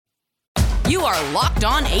You are Locked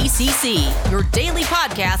On ACC, your daily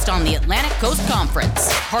podcast on the Atlantic Coast Conference.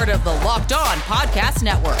 Part of the Locked On Podcast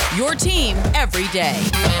Network, your team every day.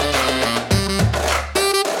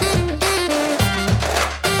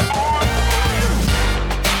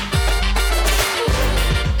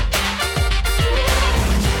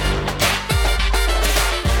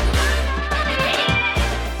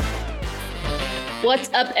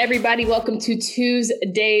 What's up, everybody? Welcome to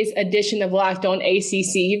Tuesday's edition of Locked On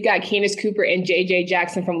ACC. You've got Candace Cooper and JJ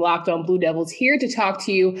Jackson from Locked On Blue Devils here to talk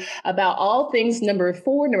to you about all things number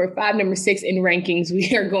 4, number 5, number 6 in rankings.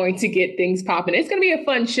 We are going to get things popping. It's going to be a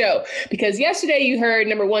fun show because yesterday you heard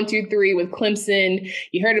number 1, 2, 3 with Clemson.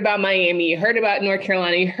 You heard about Miami. You heard about North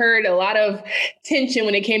Carolina. You heard a lot of tension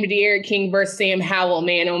when it came to D'Eriq King versus Sam Howell.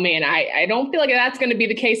 Man, oh man, I don't feel like that's going to be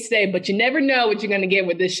the case today, but you never know what you're going to get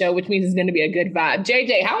with this show, which means it's going to be a good vibe.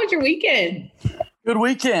 JJ, how was your weekend? Good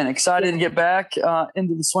weekend. Excited to get back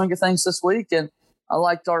into the swing of things this week. And I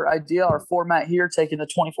liked our idea, our format here, taking the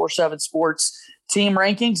 24/7 sports team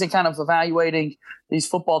rankings and kind of evaluating these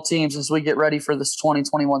football teams as we get ready for this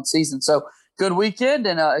 2021 season. So good weekend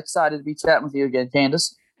and excited to be chatting with you again,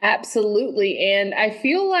 Candace. Absolutely. And I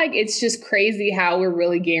feel like it's just crazy how we're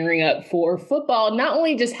really gearing up for football, not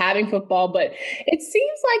only just having football, but it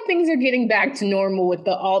seems like things are getting back to normal with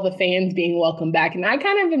all the fans being welcomed back. And I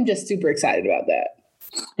kind of am just super excited about that.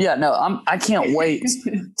 Yeah, no, I can't wait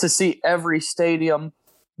to see every stadium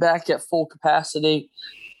back at full capacity.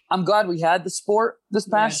 I'm glad we had the sport this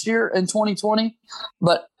past year in 2020,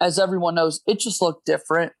 but as everyone knows, it just looked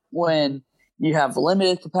different when you have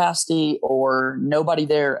limited capacity or nobody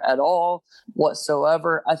there at all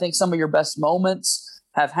whatsoever. I think some of your best moments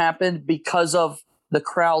have happened because of the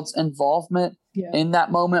crowd's involvement in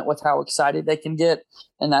that moment with how excited they can get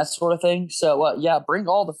and that sort of thing. So, bring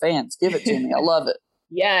all the fans. Give it to me. I love it.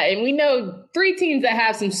 Yeah, and we know 3 teams that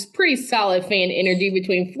have some pretty solid fan energy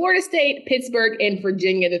between Florida State, Pittsburgh, and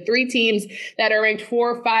Virginia. The 3 teams that are ranked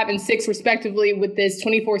 4, 5, and 6, respectively, with this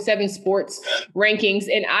 24/7 sports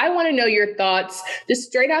rankings. And I want to know your thoughts just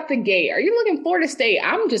straight out the gate. Are you looking Florida State?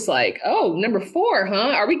 I'm just like, oh, number 4,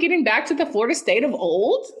 huh? Are we getting back to the Florida State of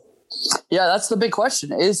old? Yeah, that's the big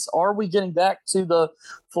question are we getting back to the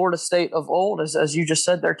Florida State of old? As you just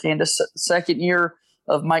said there, Candace, second year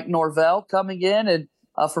of Mike Norvell coming in and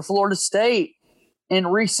for Florida State, in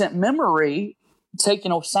recent memory,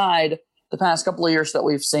 taking aside the past couple of years that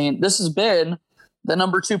we've seen, this has been the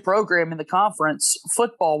number 2 program in the conference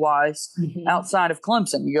football-wise outside of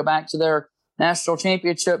Clemson. You go back to their national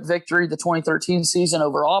championship victory, the 2013 season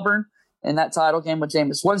over Auburn, in that title game with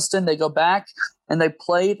Jameis Winston. They go back and they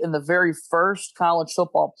played in the very first college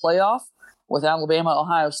football playoff with Alabama,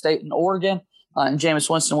 Ohio State, and Oregon. And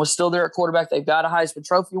Jameis Winston was still there at quarterback. They've got a Heisman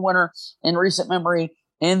Trophy winner in recent memory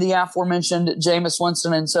in the aforementioned Jameis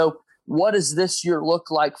Winston. And so what does this year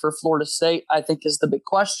look like for Florida State, I think, is the big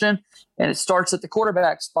question. And it starts at the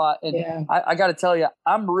quarterback spot. And I got to tell you,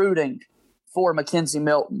 I'm rooting for McKenzie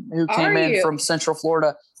Milton, who came in from Central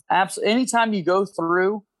Florida. Absolutely. Anytime you go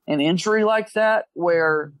through an injury like that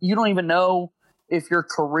where you don't even know if your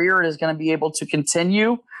career is going to be able to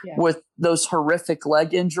continue with those horrific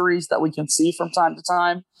leg injuries that we can see from time to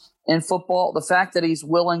time in football, the fact that he's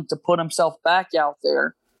willing to put himself back out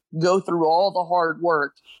there, go through all the hard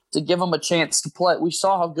work to give him a chance to play. We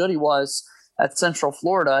saw how good he was at Central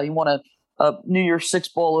Florida. He won a New Year's Six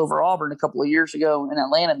Bowl over Auburn a couple of years ago in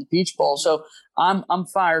Atlanta in the Peach Bowl. So I'm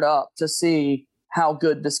fired up to see how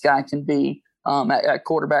good this guy can be at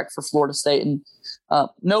quarterback for Florida State. And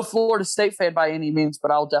no Florida State fan by any means, but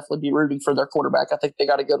I'll definitely be rooting for their quarterback. I think they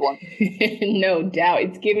got a good one. No doubt.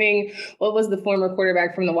 It's giving, what was the former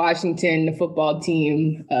quarterback from the Washington football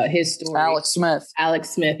team, his story? Alex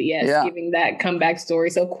Smith, yes, giving that comeback story.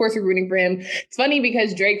 So, of course, we're rooting for him. It's funny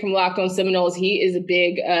because Drake from Locked On Seminoles, he is a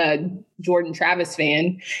big Jordan Travis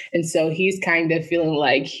fan. And so he's kind of feeling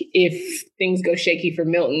like if things go shaky for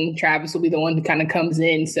Milton, Travis will be the one who kind of comes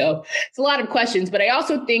in. So it's a lot of questions. But I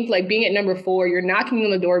also think like being at number 4, you're knocking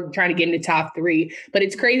on the door trying to get into top 3. But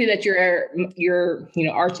it's crazy that your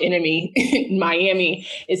arch enemy, Miami,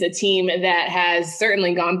 is a team that has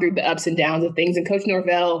certainly gone through the ups and downs of things. And Coach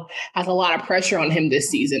Norvell has a lot of pressure on him this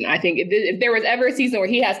season. I think if there was ever a season where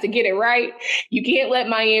he has to get it right, you can't let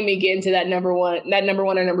Miami get into that number one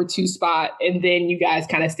or number 2 spot. And then you guys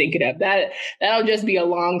kind of stink it up. That'll just be a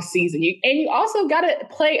long season. You also got to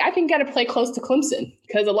play, I think, got to play close to Clemson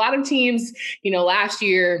because a lot of teams, last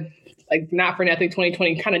year, like not for nothing,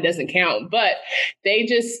 2020 kind of doesn't count, but they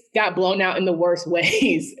just got blown out in the worst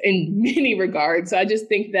ways in many regards. So I just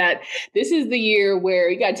think that this is the year where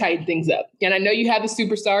you got to tighten things up. And I know you have the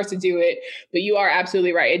superstars to do it, but you are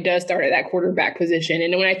absolutely right. It does start at that quarterback position.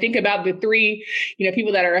 And when I think about the three,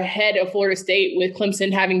 people that are ahead of Florida State, with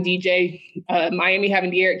Clemson having DJ, Miami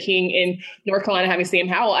having De'Aaron King, and North Carolina having Sam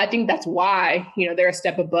Howell, I think that's why, they're a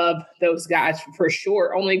step above those guys for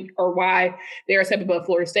sure. Or why they're a step above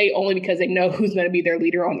Florida State, only because they know who's going to be their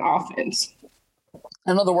leader on offense.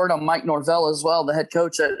 Another word on Mike Norvell as well, the head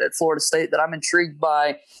coach at Florida State, that I'm intrigued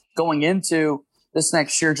by going into this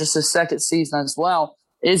next year, just his second season as well,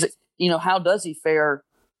 is, how does he fare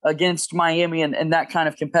against Miami and that kind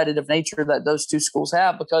of competitive nature that those two schools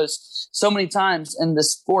have? Because so many times in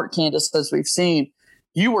this sport, Candace, as we've seen,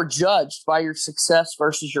 you were judged by your success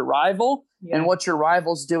versus your rival and what your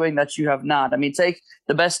rival's doing that you have not. I mean, take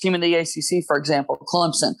the best team in the ACC, for example,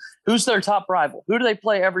 Clemson. Who's their top rival? Who do they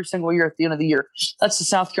play every single year at the end of the year? That's the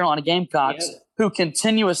South Carolina Gamecocks, who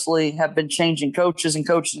continuously have been changing coaches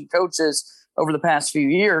over the past few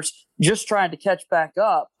years, just trying to catch back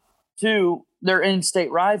up to their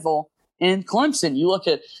in-state rival in Clemson. You look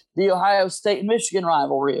at the Ohio State and Michigan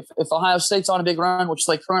rivalry. If Ohio State's on a big run, which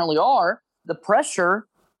they currently are, the pressure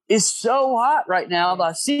is so hot right now.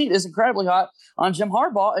 The seat is incredibly hot on Jim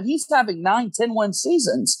Harbaugh, and he's having 9-10 win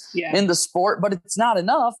seasons in the sport, but it's not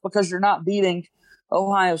enough because you're not beating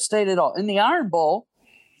Ohio State at all. In the Iron Bowl,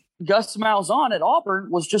 Gus Malzahn at Auburn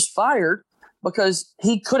was just fired because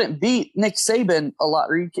he couldn't beat Nick Saban a lot.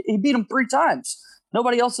 Or he beat him 3 times.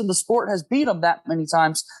 Nobody else in the sport has beat him that many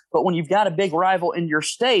times. But when you've got a big rival in your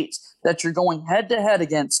state that you're going head-to-head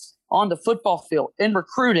against on the football field, in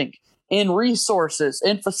recruiting, in resources,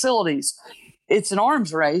 in facilities, it's an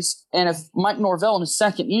arms race. And if Mike Norvell in his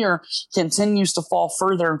second year continues to fall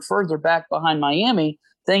further and further back behind Miami,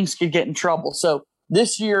 things could get in trouble. So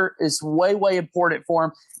this year is way, way important for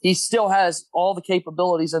him. He still has all the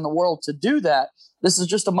capabilities in the world to do that. This is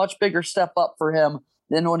just a much bigger step up for him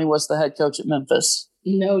than when he was the head coach at Memphis.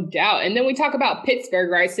 No doubt. And then we talk about Pittsburgh,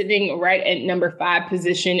 right, sitting right at number 5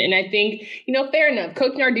 position. And I think, fair enough.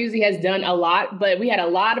 Coach Narduzzi has done a lot, but we had a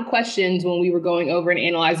lot of questions when we were going over and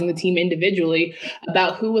analyzing the team individually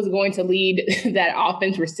about who was going to lead that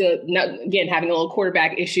offense. We're still, again, having a little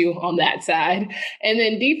quarterback issue on that side. And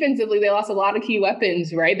then defensively, they lost a lot of key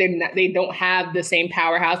weapons, right? They don't have the same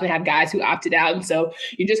powerhouse. They have guys who opted out. And so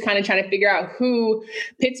you're just kind of trying to figure out who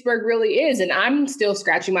Pittsburgh really is. And I'm still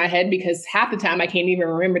scratching my head because half the time I can't even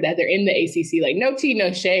remember that they're in the ACC. Like, no tea,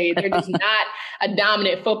 no shade. They're just not a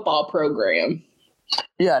dominant football program.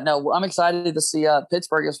 Yeah, no, I'm excited to see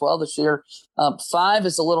Pittsburgh as well this year. 5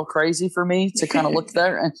 is a little crazy for me to kind of look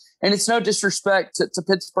there. And it's no disrespect to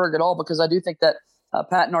Pittsburgh at all, because I do think that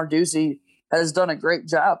Pat Narduzzi has done a great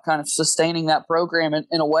job kind of sustaining that program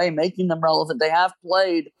in a way, making them relevant. They have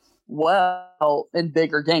played well in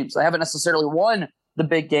bigger games. They haven't necessarily won the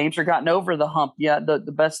big games or gotten over the hump yet. The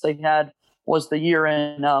best they had was the year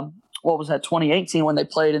in, 2018, when they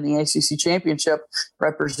played in the ACC championship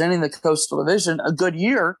representing the Coastal Division. A good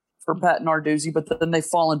year for Pat Narduzzi, but then they've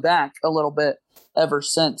fallen back a little bit ever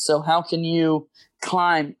since. So how can you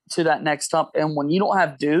climb to that next hump? And when you don't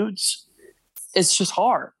have dudes, it's just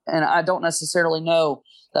hard. And I don't necessarily know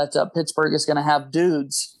that Pittsburgh is going to have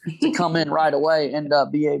dudes to come in right away and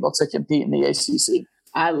be able to compete in the ACC.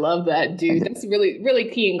 I love that, dude. That's really, really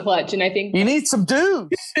key and clutch. And I think you need some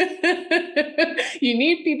dudes. You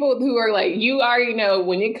need people who are like, you already know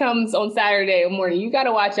when it comes on Saturday morning, you got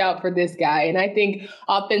to watch out for this guy. And I think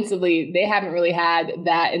offensively, they haven't really had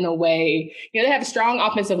that in a way. They have a strong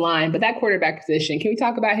offensive line, but that quarterback position, can we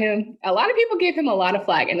talk about him? A lot of people gave him a lot of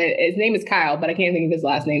flack, and his name is Kyle, but I can't think of his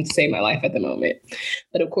last name to save my life at the moment.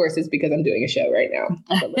 But of course, it's because I'm doing a show right now.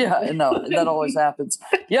 Yeah, no, that always happens.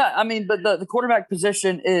 Yeah, I mean, but the quarterback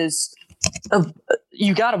position is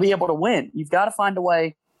you got to be able to win. You've got to find a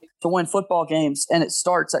way to win football games, and it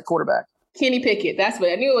starts at quarterback. Kenny Pickett. That's what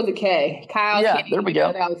I knew. It was a K. Kyle. Yeah, Kenny, there we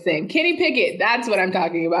go. I was saying Kenny Pickett. That's what I'm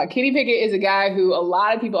talking about. Kenny Pickett is a guy who a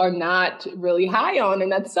lot of people are not really high on, and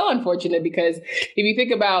that's so unfortunate because if you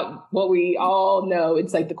think about what we all know,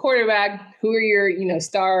 it's like the quarterback. Who are your,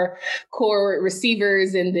 star core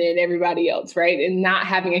receivers, and then everybody else, right? And not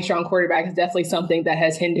having a strong quarterback is definitely something that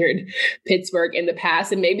has hindered Pittsburgh in the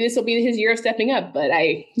past, and maybe this will be his year of stepping up. But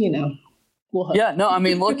we'll hope. Yeah, no, I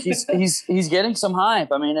mean, look, he's getting some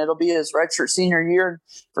hype. I mean, it'll be his redshirt senior year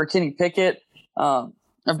for Kenny Pickett. I've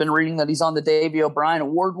been reading that he's on the Davey O'Brien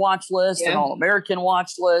Award watch list, and All-American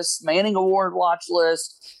watch list, Manning Award watch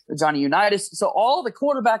list, the Johnny Unitas. So all the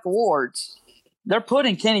quarterback awards, they're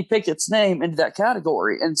putting Kenny Pickett's name into that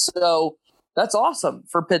category. And so that's awesome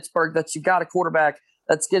for Pittsburgh that you got a quarterback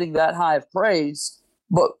that's getting that high of praise.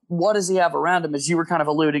 But what does he have around him, as you were kind of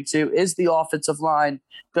alluding to? Is the offensive line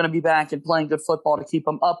going to be back and playing good football to keep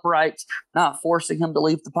him upright, not forcing him to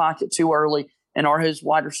leave the pocket too early? And are his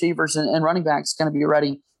wide receivers and running backs going to be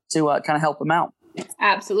ready to kind of help him out?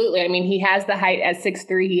 Absolutely. I mean, he has the height at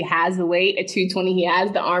 6'3". He has the weight at 220. He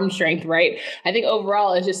has the arm strength, right? I think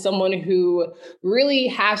overall it's just someone who really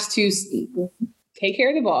has to take care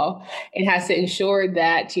of the ball and has to ensure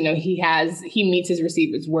that, he meets his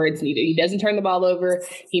receivers where it's needed. He doesn't turn the ball over.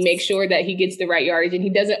 He makes sure that he gets the right yardage and he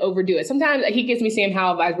doesn't overdo it. Sometimes he gives me Sam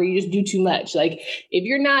Howell vibes where you just do too much. Like if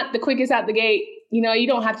you're not the quickest out the gate, you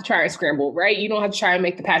don't have to try and scramble, right? You don't have to try and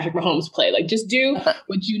make the Patrick Mahomes play. Like just do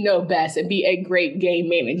what you know best and be a great game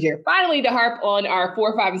manager. Finally, to harp on our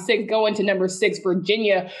 4, 5, and 6, going to number 6,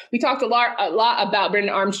 Virginia. We talked a lot about Brennan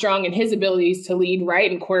Armstrong and his abilities to lead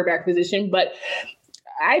right in quarterback position, but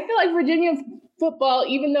I feel like Virginia football,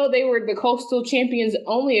 even though they were the Coastal champions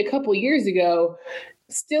only a couple years ago,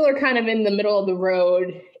 still are kind of in the middle of the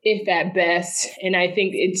road, if at best. And I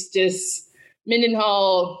think it's just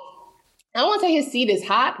Mendenhall. I don't want to say his seat is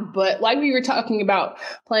hot, but like we were talking about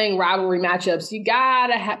playing rivalry matchups, you got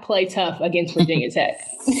to play tough against Virginia Tech.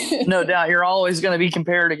 No doubt. You're always going to be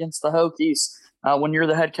compared against the Hokies when you're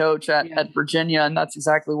the head coach at Virginia, and that's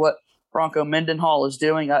exactly what Bronco Mendenhall is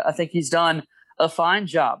doing. I think he's done a fine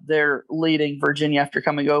job there leading Virginia after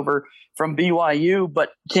coming over from BYU,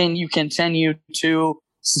 but can you continue to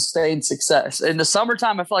sustain success? In the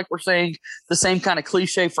summertime, I feel like we're saying the same kind of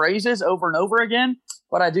cliche phrases over and over again,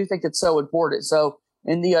 but I do think it's so important. So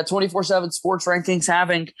in the 24/7 sports rankings,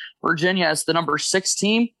 having Virginia as the number 6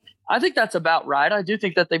 team, I think that's about right. I do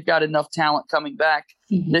think that they've got enough talent coming back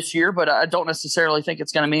this year, but I don't necessarily think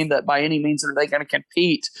it's going to mean that by any means are they going to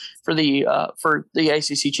compete for the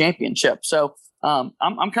ACC championship. So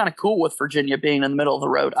I'm kind of cool with Virginia being in the middle of the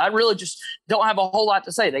road. I really just don't have a whole lot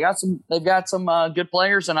to say. They've got some good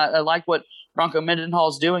players, and I like what Bronco Mendenhall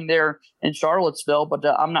is doing there in Charlottesville, but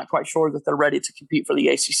I'm not quite sure that they're ready to compete for the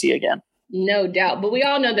ACC again. No doubt. But we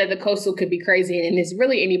all know that the Coastal could be crazy, and it's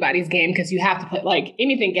really anybody's game because you have to play, like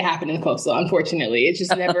anything can happen in the Coastal, unfortunately. It's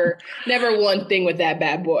just never one thing with that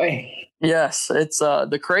bad boy. Yes, it's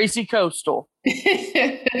the crazy Coastal.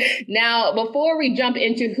 Now, before we jump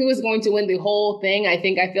into who is going to win the whole thing, I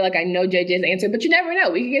feel like I know JJ's answer, but you never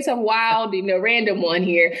know. We can get some wild, random one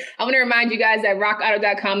here. I want to remind you guys that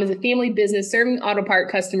RockAuto.com is a family business serving auto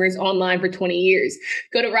part customers online for 20 years.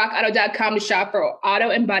 Go to RockAuto.com to shop for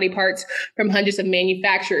auto and body parts from hundreds of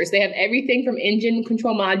manufacturers. They have everything from engine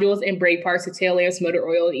control modules and brake parts to tail lamps, motor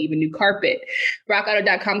oil, and even new carpet.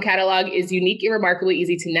 RockAuto.com catalog is unique and remarkably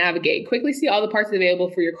easy to navigate. Quickly see all the parts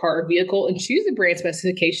available for your car or vehicle and choose the brand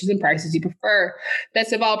specifications and prices you prefer.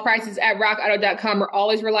 Best of all, prices at rockauto.com are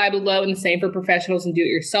always reliably low and the same for professionals and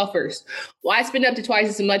do-it-yourselfers. Why spend up to twice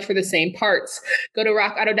as much for the same parts? Go to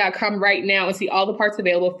rockauto.com right now and see all the parts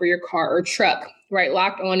available for your car or truck. Right,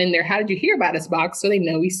 Locked On in there. How did you hear about us box so they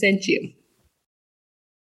know we sent you?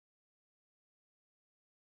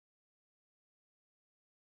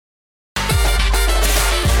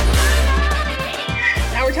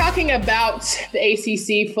 Talking about the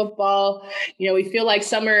ACC football, we feel like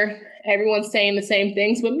summer, everyone's saying the same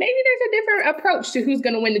things, but maybe there's a different approach to who's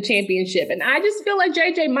going to win the championship. And I just feel like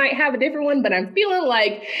JJ might have a different one, but I'm feeling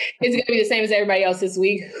like it's going to be the same as everybody else this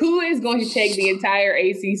week. Who is going to take the entire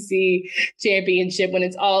ACC championship when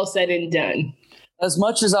it's all said and done? As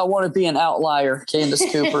much as I want to be an outlier, Candace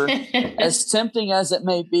Cooper, as tempting as it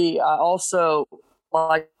may be, I also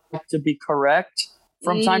like to be correct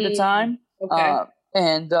from time to time. Okay.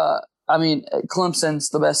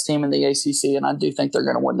 Clemson's the best team in the ACC, and I do think they're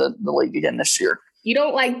going to win the league again this year. You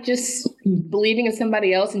don't like just believing in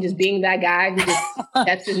somebody else and just being that guy who just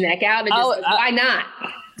steps his neck out? And why not?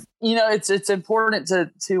 It's important to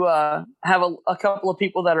have a couple of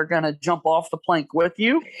people that are going to jump off the plank with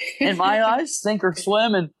you, in my eyes, sink or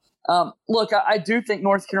swim. And look, I do think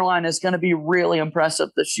North Carolina is going to be really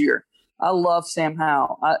impressive this year. I love Sam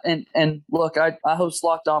Howell. And look, I host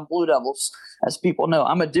Locked On Blue Devils. As people know,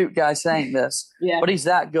 I'm a Duke guy saying this, but he's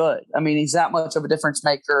that good. I mean, he's that much of a difference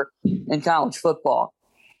maker in college football.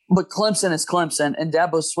 But Clemson is Clemson, and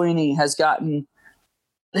Dabo Swinney has gotten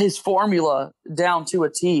his formula down to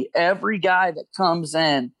a T. Every guy that comes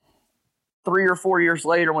in 3 or 4 years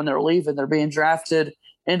later when they're leaving, they're being drafted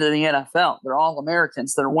into the NFL. They're all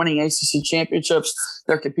Americans. They're winning ACC championships.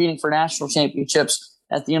 They're competing for national championships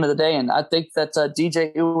at the end of the day. And I think that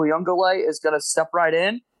DJ Uiagalelei is going to step right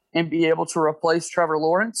in and be able to replace Trevor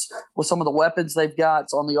Lawrence with some of the weapons they've got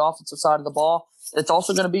on the offensive side of the ball. It's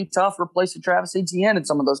also going to be tough replacing Travis Etienne and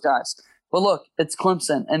some of those guys. But look, it's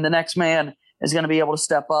Clemson, and the next man is going to be able to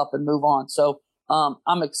step up and move on. So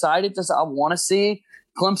I'm excited. I want to see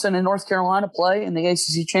Clemson and North Carolina play in the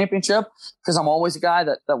ACC championship because I'm always a guy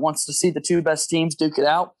that wants to see the two best teams duke it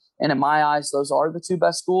out. And in my eyes, those are the two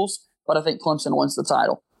best schools. But I think Clemson wins the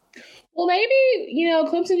title. Well, maybe,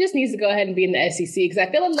 Clemson just needs to go ahead and be in the SEC because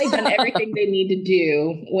I feel like they've done everything they need to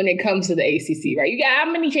do when it comes to the ACC, right? You got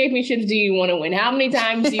how many championships do you want to win? How many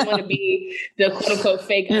times do you want to be the quote-unquote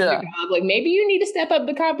fake underdog? Like, maybe you need to step up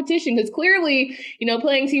the competition because clearly,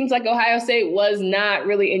 playing teams like Ohio State was not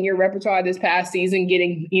really in your repertoire this past season,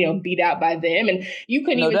 getting, beat out by them. And you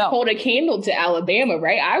couldn't even hold a candle to Alabama,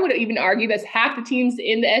 right? I would even argue that's half the teams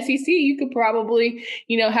in the SEC. You could probably,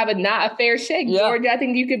 have not a fair shake. Yeah. Georgia, I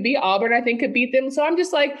think you could beat Auburn. I think could beat them. So I'm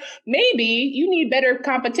just like, maybe you need better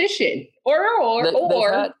competition. Or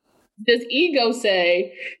does ego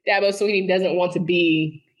say Dabo Swinney doesn't want to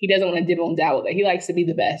dibble and dabble that he likes to be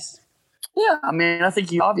the best? Yeah, I mean, I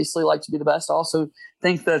think you obviously like to be the best. I also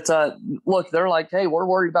think that, look, they're like, hey, we're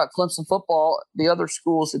worried about Clemson football. The other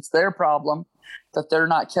schools, it's their problem that they're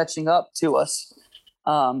not catching up to us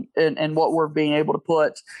and what we're being able to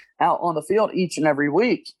put out on the field each and every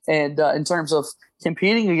week. And in terms of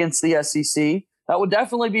competing against the SEC, that would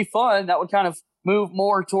definitely be fun. That would kind of move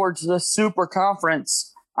more towards the super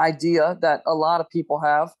conference idea that a lot of people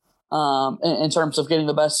have in terms of getting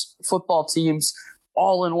the best football teams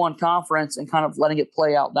all in one conference and kind of letting it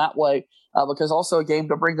play out that way. Because also a game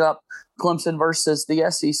to bring up, Clemson versus the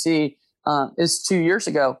SEC is 2 years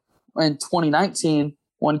ago in 2019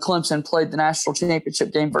 when Clemson played the national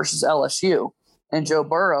championship game versus LSU. And Joe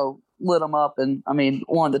Burrow lit them up and,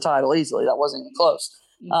 won the title easily. That wasn't even close.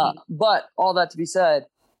 But all that to be said,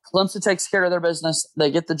 Clemson takes care of their business.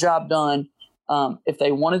 They get the job done. If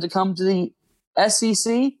they wanted to come to the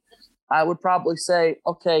SEC, I would probably say,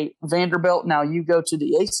 okay, Vanderbilt, now you go to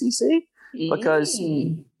the ACC because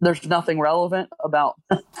there's nothing relevant about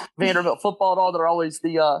Vanderbilt football at all. They're always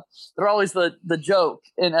the joke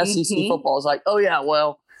in SEC football. It's like, oh yeah,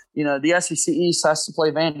 well, the SEC East has to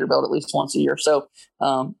play Vanderbilt at least once a year. So,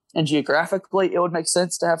 and geographically, it would make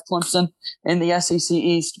sense to have Clemson in the SEC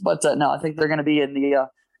East. But no, I think they're going to be in the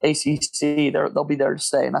ACC. They'll be there to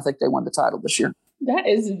stay, and I think they won the title this year. That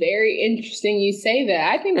is very interesting you say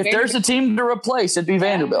that. I think if there's a team to replace, it'd be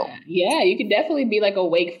Vanderbilt. Yeah, you could definitely be like a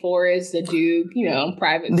Wake Forest, a Duke,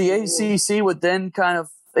 private. The school. ACC would then kind of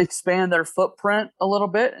expand their footprint a little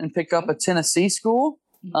bit and pick up a Tennessee school.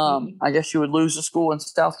 I guess you would lose a school in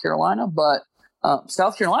South Carolina, but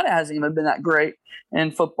South Carolina hasn't even been that great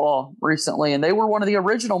in football recently, and they were one of the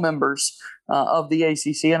original members of the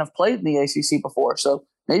ACC and have played in the ACC before. So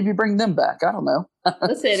maybe bring them back. I don't know.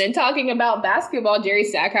 Listen, and talking about basketball, Jerry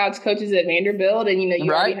Stackhouse coaches at Vanderbilt, and you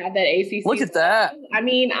already had that ACC. Look at that. I'm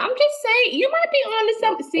just saying, you might be onto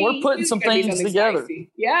something. See, we're putting some things together.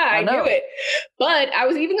 Spicy. Yeah, I knew it. But I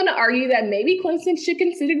was even going to argue that maybe Clemson should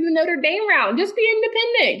consider the Notre Dame route. Just be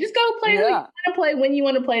independent. Just go play when you want to play when you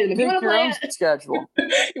want to play them. If you want to play schedule.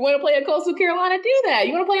 You want to play at Coastal Carolina, do that.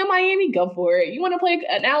 You want to play in Miami, go for it. You want to play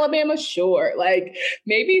in Alabama, sure. Like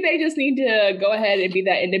maybe they just need to go ahead and be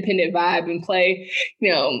that independent vibe and play,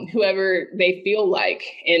 whoever they feel like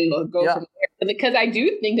and go from there. Because I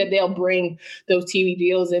do think that they'll bring those TV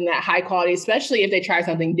deals in that high quality, especially if they try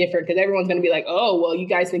something different, because everyone's going to be like, oh, well, you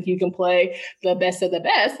guys think you can play the best of the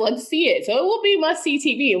best. Let's see it. So it will be must-see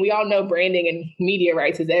TV. And we all know branding and media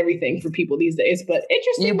rights is everything for people these days. But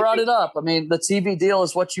interesting. You brought it up. I mean, the TV deal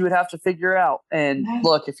is what you would have to figure out. And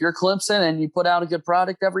look, if you're Clemson and you put out a good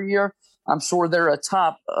product every year, I'm sure there are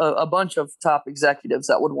a bunch of top executives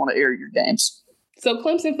that would want to air your games. So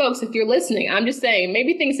Clemson folks, if you're listening, I'm just saying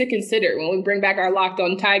maybe things to consider when we bring back our Locked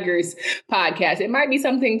On Tigers podcast. It might be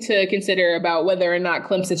something to consider about whether or not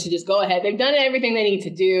Clemson should just go ahead. They've done everything they need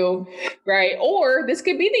to do, right? Or this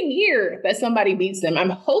could be the year that somebody beats them.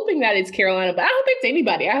 I'm hoping that it's Carolina, but I hope it's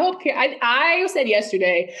anybody. I said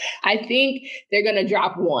yesterday, I think they're going to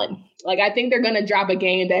drop one. Like, I think they're going to drop a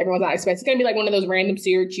game that everyone's not expecting. It's going to be like one of those random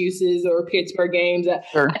Syracuse's or Pittsburgh games.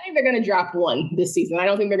 Sure. I think they're going to drop one this season. I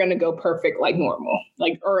don't think they're going to go perfect like normal.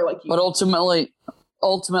 But ultimately,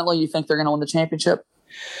 you think they're going to win the championship?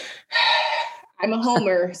 I'm a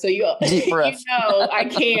homer, so I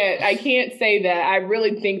can't say that. I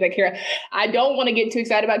really think that I don't want to get too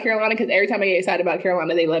excited about Carolina because every time I get excited about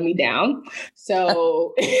Carolina, they let me down.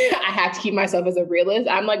 So I have to keep myself as a realist.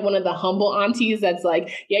 I'm like one of the humble aunties that's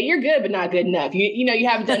like, yeah, you're good, but not good enough. You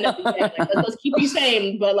haven't done nothing yet. Like, let's keep you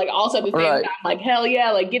sane, but like also at the same time, like hell yeah,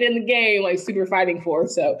 like get in the game, like super fighting for.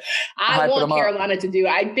 So I want Carolina to do.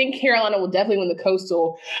 I think Carolina will definitely win the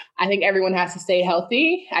Coastal. I think everyone has to stay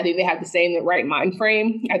healthy. I think they have to stay in the right mind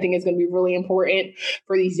frame. I think it's going to be really important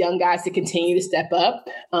for these young guys to continue to step up.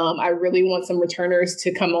 I really want some returners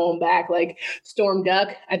to come on back, like Storm Duck.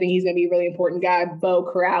 I think he's going to be a really important guy. Bo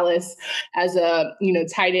Corrales as a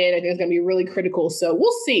tight end, I think it's going to be really critical. So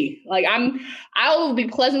we'll see. Like I will be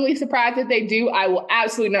pleasantly surprised if they do. I will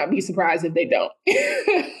absolutely not be surprised if they don't.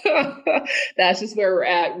 That's just where we're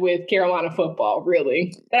at with Carolina football,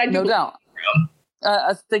 really. But no doubt.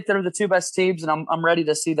 I think they're the two best teams, and I'm ready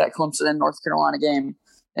to see that Clemson and North Carolina game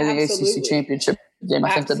in the ACC championship game.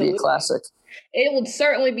 I think that'd be a classic. It will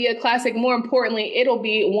certainly be a classic. More importantly, it'll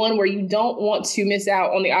be one where you don't want to miss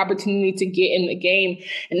out on the opportunity to get in the game.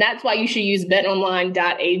 And that's why you should use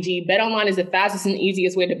betonline.ag. BetOnline is the fastest and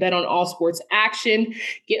easiest way to bet on all sports action.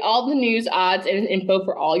 Get all the news, odds, and info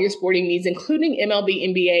for all your sporting needs, including MLB,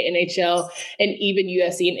 NBA, NHL, and even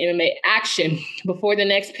UFC and MMA action. Before the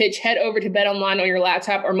next pitch, head over to BetOnline on your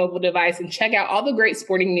laptop or mobile device and check out all the great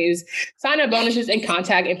sporting news, sign-up bonuses, and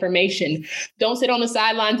contact information. Don't sit on the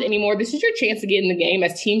sidelines anymore. This is your chance to get in the game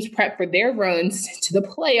as teams prep for their runs to the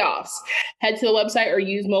playoffs. Head to the website or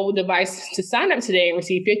use mobile device to sign up today and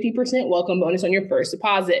receive 50% welcome bonus on your first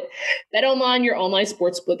deposit. BetOnline, your online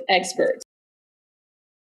sportsbook experts.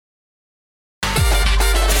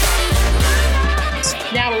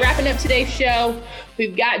 Now we're wrapping up today's show.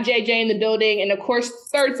 We've got JJ in the building, and of course,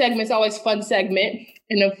 third segment is always fun segment.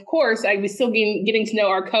 And of course, I was still getting to know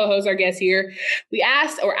our co-host, our guest here.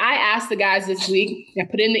 I asked the guys this week. I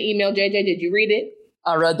put in the email. JJ, did you read it?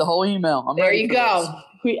 I read the whole email. There you go.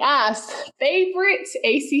 We asked favorite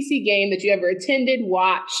ACC game that you ever attended,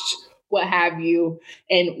 watched, what have you,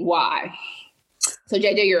 and why. So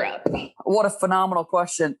JJ, you're up. What a phenomenal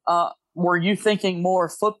question. Were you thinking more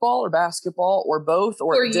football or basketball or both,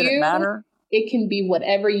 or did it matter? It can be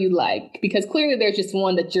whatever you like, because clearly there's just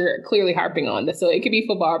one that you're clearly harping on. So it could be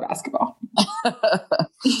football or basketball.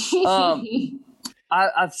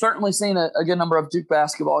 I've certainly seen a good number of Duke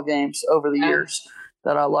basketball games over the years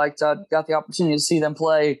that I liked. I got the opportunity to see them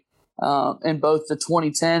play in both the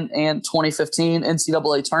 2010 and 2015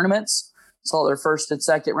 NCAA tournaments. Saw their first and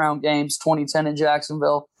second round games, 2010 in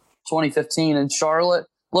Jacksonville, 2015 in Charlotte.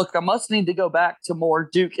 Look, I must need to go back to more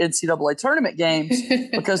Duke NCAA tournament games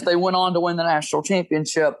because they went on to win the national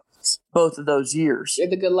championship both of those years. You're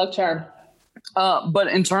the good luck charm. But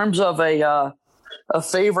in terms of a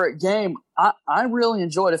favorite game, I really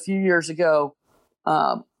enjoyed a few years ago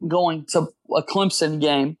going to a Clemson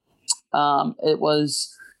game. It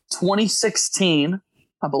was 2016,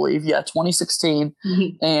 I believe. Yeah, 2016.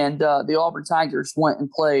 Mm-hmm. And the Auburn Tigers went and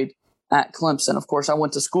played at Clemson. Of course, I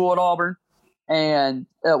went to school at Auburn. And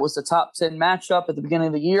it was the top 10 matchup at the beginning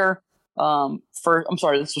of the year. This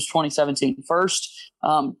was 2017. First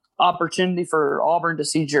opportunity for Auburn to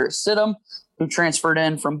see Jarrett Stidham, who transferred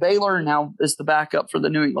in from Baylor and now is the backup for the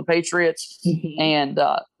New England Patriots. Mm-hmm. And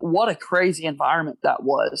what a crazy environment that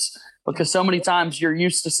was, because so many times you're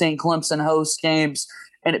used to seeing Clemson host games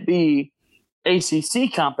and it be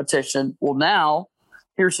ACC competition. Well, now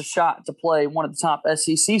here's a shot to play one of the top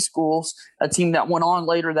SEC schools, a team that went on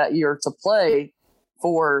later that year to play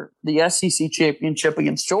for the SEC championship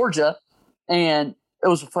against Georgia. And it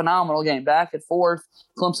was a phenomenal game, back and forth.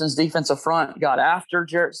 Clemson's defensive front got after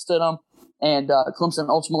Jarrett Stidham, and Clemson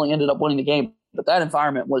ultimately ended up winning the game. But that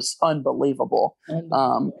environment was unbelievable.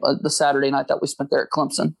 The Saturday night that we spent there at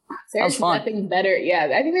Clemson. There's nothing better. Yeah,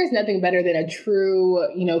 I think there's nothing better than a true,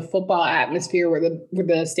 football atmosphere where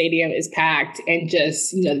the stadium is packed and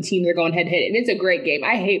just, the teams are going head to head. And it's a great game.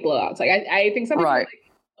 I hate blowouts. Like I think something like,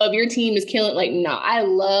 of your team is killing. Like, no, I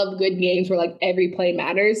love good games where like every play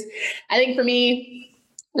matters. I think for me,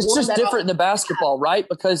 it's just different than basketball, right?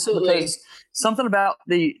 Because something about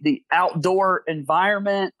the outdoor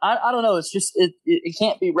environment, I don't know. It's just it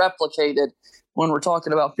can't be replicated when we're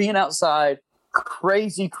talking about being outside,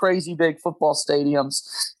 crazy big football stadiums,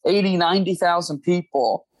 80, 90,000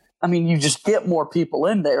 people. I mean, you just get more people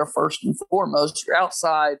in there first and foremost. You're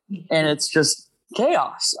outside and it's just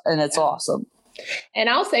chaos and it's awesome. And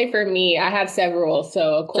I'll say for me, I have several.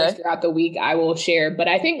 So of course, throughout the week I will share. But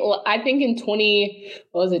I think in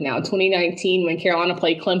 2019 when Carolina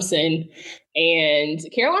played Clemson and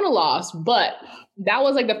Carolina lost, but that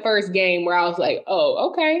was like the first game where I was like, oh,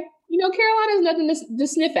 okay. Carolina's nothing to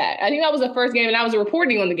sniff at. I think that was the first game and I was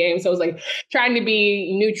reporting on the game. So I was like trying to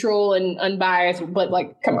be neutral and unbiased, but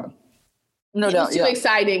like, come on. No doubt. It's too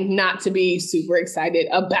exciting not to be super excited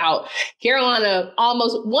about Carolina.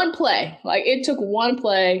 Almost one play. Like it took one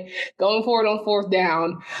play going forward on fourth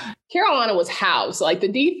down. Carolina was housed. Like the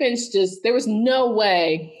defense there was no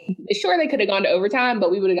way. Sure, they could have gone to overtime,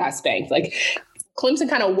 but we would have got spanked. Like Clemson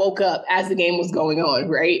kind of woke up as the game was going on,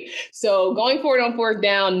 right? So going forward on fourth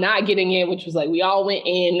down, not getting in, which was like we all went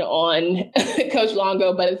in on Coach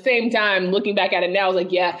Longo. But at the same time, looking back at it now, I was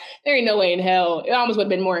like, yeah, there ain't no way in hell. It almost would have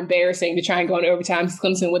been more embarrassing to try and go into overtime because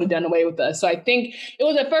Clemson would have done away with us. So I think it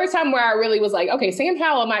was the first time where I really was like, okay, Sam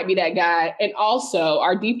Howell might be that guy. And also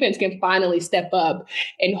our defense can finally step up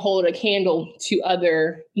and hold a candle to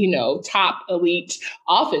other, top elite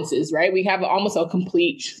offenses, right? We have almost a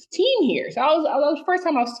complete team here. So that was the first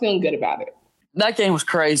time I was feeling good about it. That game was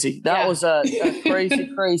crazy. That was a crazy,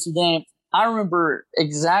 crazy game. I remember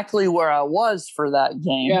exactly where I was for that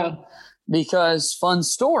game. Yeah. Because fun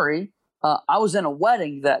story, I was in a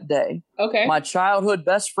wedding that day. Okay. My childhood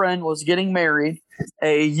best friend was getting married,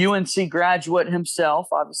 a UNC graduate himself,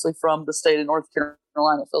 obviously from the state of North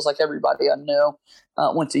Carolina. It feels like everybody I know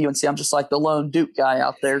went to UNC. I'm just like the lone Duke guy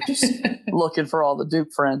out there, just looking for all the Duke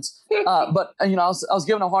friends. But I was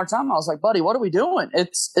giving him a hard time. I was like, buddy, what are we doing?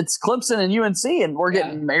 It's Clemson and UNC, and we're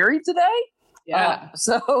getting married today. Yeah.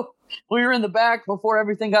 So we were in the back before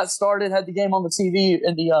everything got started, had the game on the TV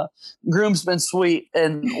in the groomsmen suite,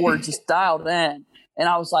 and we're just dialed in. And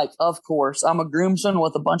I was like, of course, I'm a groomsman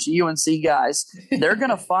with a bunch of UNC guys. They're going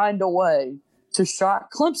to find a way to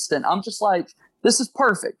shock Clemson. I'm just like, this is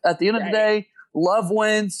perfect. At the end of the day, love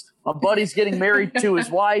wins. My buddy's getting married to his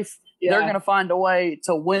wife. Yeah. They're going to find a way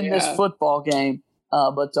to win this football game.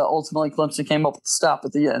 But ultimately, Clemson came up with the stop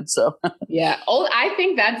at the end. So, I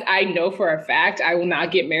think I know for a fact I will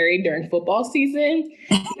not get married during football season.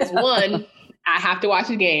 Because one, I have to watch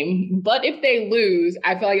the game. But if they lose,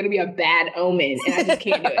 I feel like it'll be a bad omen, and I just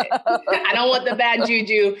can't do it. I don't want the bad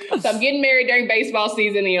juju. So I'm getting married during baseball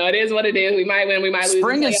season. It is what it is. We might win, we might lose.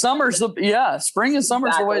 Spring and summer's the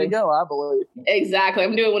way to go, I believe. Exactly.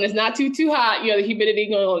 I'm doing it when it's not too hot. The humidity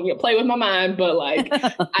going to play with my mind. But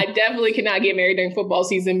I definitely cannot get married during football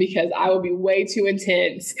season because I will be way too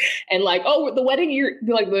intense. And the wedding, you're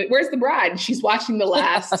like, where's the bride? She's watching the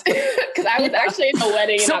last. Because I was actually in a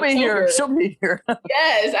wedding in October. She'll be here.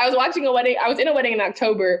 Yes, I was watching a wedding. I was in a wedding in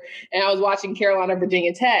October, and I was watching Carolina,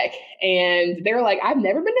 Virginia Tech, and they were like, "I've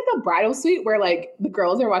never been to the bridal suite where the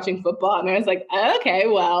girls are watching football." And I was like, "Okay,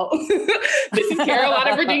 well, this is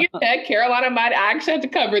Carolina, Virginia Tech. Carolina might actually have to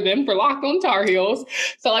cover them for Locked On Tar Heels,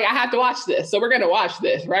 so I have to watch this. So we're gonna watch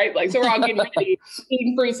this, right? So we're all getting ready,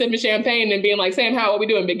 eating fruit, sipping champagne, and being like, Sam, what we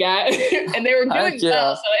doing, big guy?" And they were doing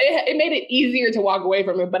well, so it made it easier to walk away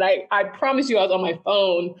from it. But I promise you, I was on my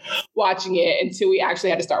phone watching it until we actually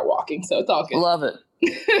had to start walking. So it's all good. Love it.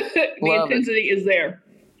 The intensity is there.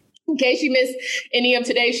 In case you missed any of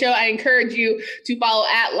today's show, I encourage you to follow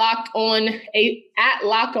at Locked On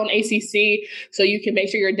ACC so you can make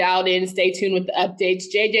sure you're dialed in, stay tuned with the updates.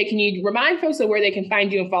 JJ, can you remind folks of where they can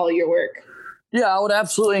find you and follow your work? Yeah, I would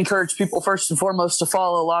absolutely encourage people first and foremost to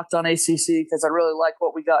follow Locked On ACC because I really like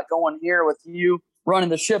what we got going here with you running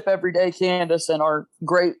the ship every day, Candace, and our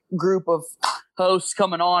great group of hosts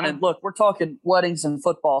coming on. And look, we're talking weddings and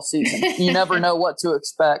football season. You never know what to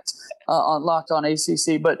expect on Locked On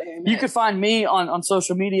ACC. But you can find me on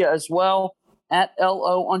social media as well. At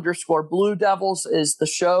LO_Blue Devils is the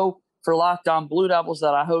show for Locked On Blue Devils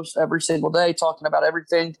that I host every single day, talking about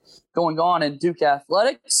everything going on in Duke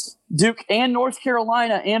athletics. Duke and North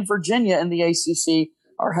Carolina and Virginia in the ACC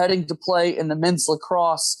are heading to play in the men's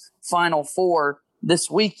lacrosse Final Four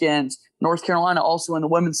this weekend. North Carolina also in the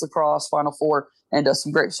women's lacrosse Final Four, and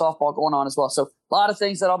some great softball going on as well. So a lot of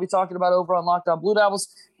things that I'll be talking about over on Locked On Blue Devils.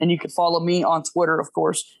 And you can follow me on Twitter, of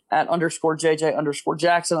course, at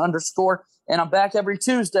 _JJ_Jackson_. And I'm back every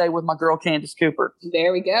Tuesday with my girl, Candace Cooper.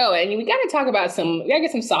 There we go. And we got to talk about we got to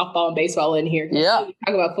get some softball and baseball in here. Yeah. We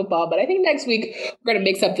talk about football, but I think next week we're going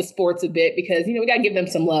to mix up the sports a bit because, we got to give them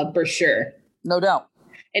some love for sure. No doubt.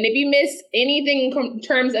 And if you missed anything in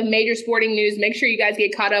terms of major sporting news, make sure you guys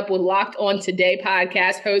get caught up with Locked On Today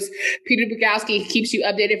podcast. Host Peter Bukowski keeps you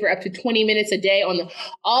updated for up to 20 minutes a day on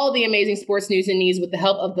all the amazing sports news and news with the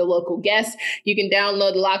help of the local guests. You can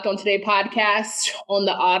download the Locked On Today podcast on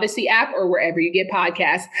the Odyssey app or wherever you get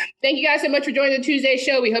podcasts. Thank you guys so much for joining the Tuesday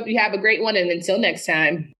show. We hope you have a great one. And until next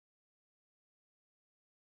time.